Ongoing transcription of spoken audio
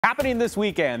Happening this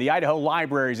weekend, the Idaho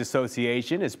Library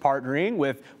Association is partnering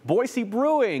with Boise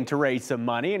Brewing to raise some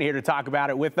money, and here to talk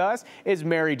about it with us is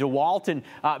Mary DeWalt. And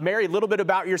Mary, a little bit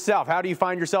about yourself. How do you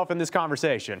find yourself in this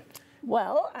conversation?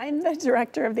 Well, I'm the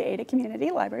director of the Ada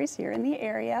Community Libraries here in the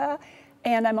area,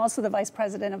 and I'm also the vice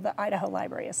president of the Idaho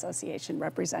Library Association,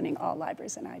 representing all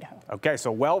libraries in Idaho. Okay,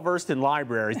 so well-versed in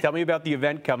libraries. Tell me about the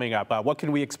event coming up. What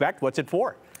can we expect? What's it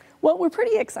for? Well, we're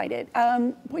pretty excited.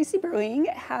 Boise Brewing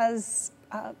has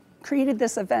created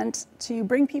this event to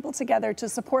bring people together to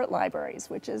support libraries,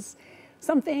 which is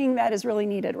something that is really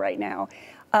needed right now.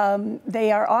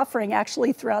 They are offering,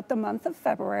 actually throughout the month of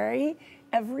February,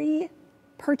 every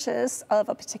purchase of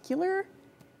a particular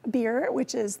beer,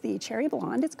 which is the Cherry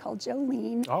Blonde, it's called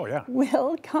Jolene, oh, yeah,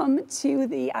 will come to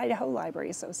the Idaho Library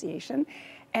Association.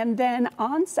 And then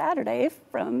on Saturday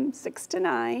from 6 to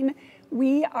 9,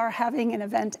 we are having an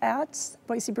event at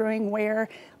Boise Brewing where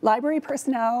library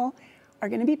personnel are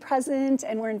going to be present,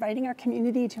 and we're inviting our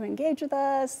community to engage with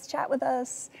us, chat with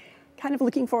us, kind of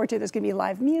looking forward to it. There's going to be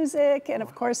live music and,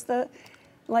 of course, the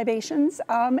libations.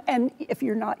 And if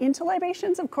you're not into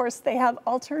libations, of course, they have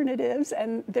alternatives,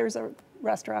 and there's a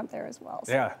restaurant there as well.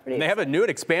 So yeah, and they have a new and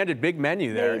expanded big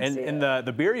menu there. And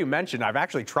the beer you mentioned, I've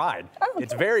actually tried. Oh, okay.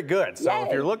 It's very good. So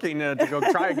if you're looking to go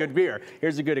try a good beer,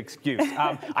 here's a good excuse.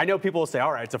 I know people will say,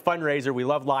 all right, it's a fundraiser. We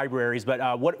love libraries,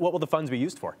 but what will the funds be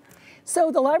used for?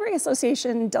 So the Library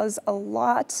Association does a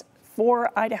lot for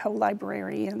Idaho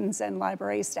librarians and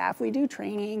library staff. We do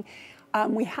training.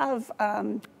 We have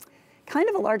kind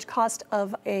of a large cost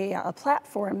of a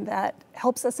platform that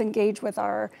helps us engage with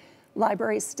our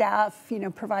library staff,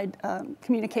 provide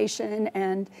communication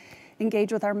and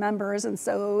engage with our members. And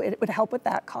so it would help with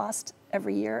that cost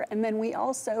every year. And then we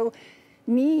also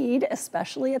need,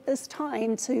 especially at this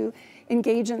time, to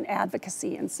engage in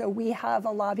advocacy. And so we have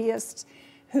a lobbyist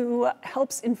who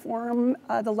helps inform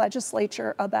the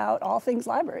legislature about all things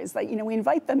libraries. Like, we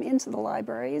invite them into the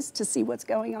libraries to see what's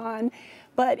going on,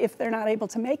 but if they're not able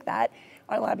to make that,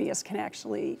 our lobbyists can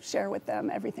actually share with them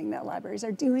everything that libraries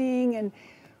are doing and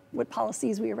what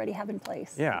policies we already have in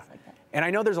place. Yeah, like that. And I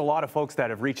know there's a lot of folks that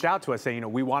have reached out to us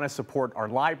saying, we want to support our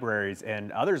libraries,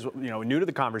 and others, new to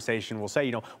the conversation will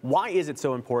say, why is it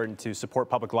so important to support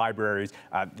public libraries,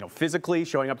 physically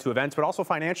showing up to events, but also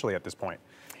financially at this point?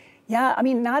 Yeah, I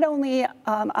mean, not only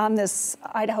on this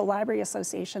Idaho Library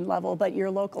Association level, but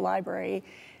your local library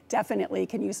definitely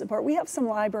can use support. We have some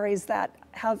libraries that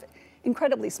have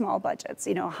incredibly small budgets,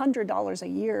 $100 a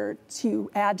year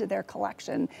to add to their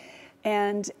collection.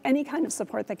 And any kind of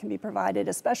support that can be provided,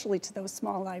 especially to those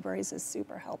small libraries, is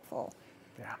super helpful.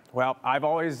 Yeah, well, I've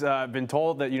always been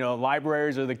told that,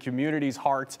 libraries are the community's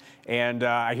heart, and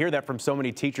I hear that from so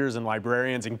many teachers and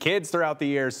librarians and kids throughout the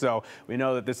year, so we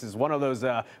know that this is one of those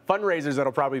fundraisers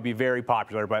that'll probably be very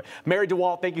popular. But Mary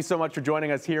DeWalt, thank you so much for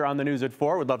joining us here on the News at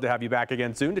 4. We'd love to have you back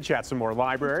again soon to chat some more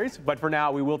libraries, but for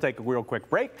now, we will take a real quick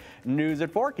break. News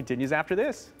at 4 continues after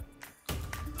this.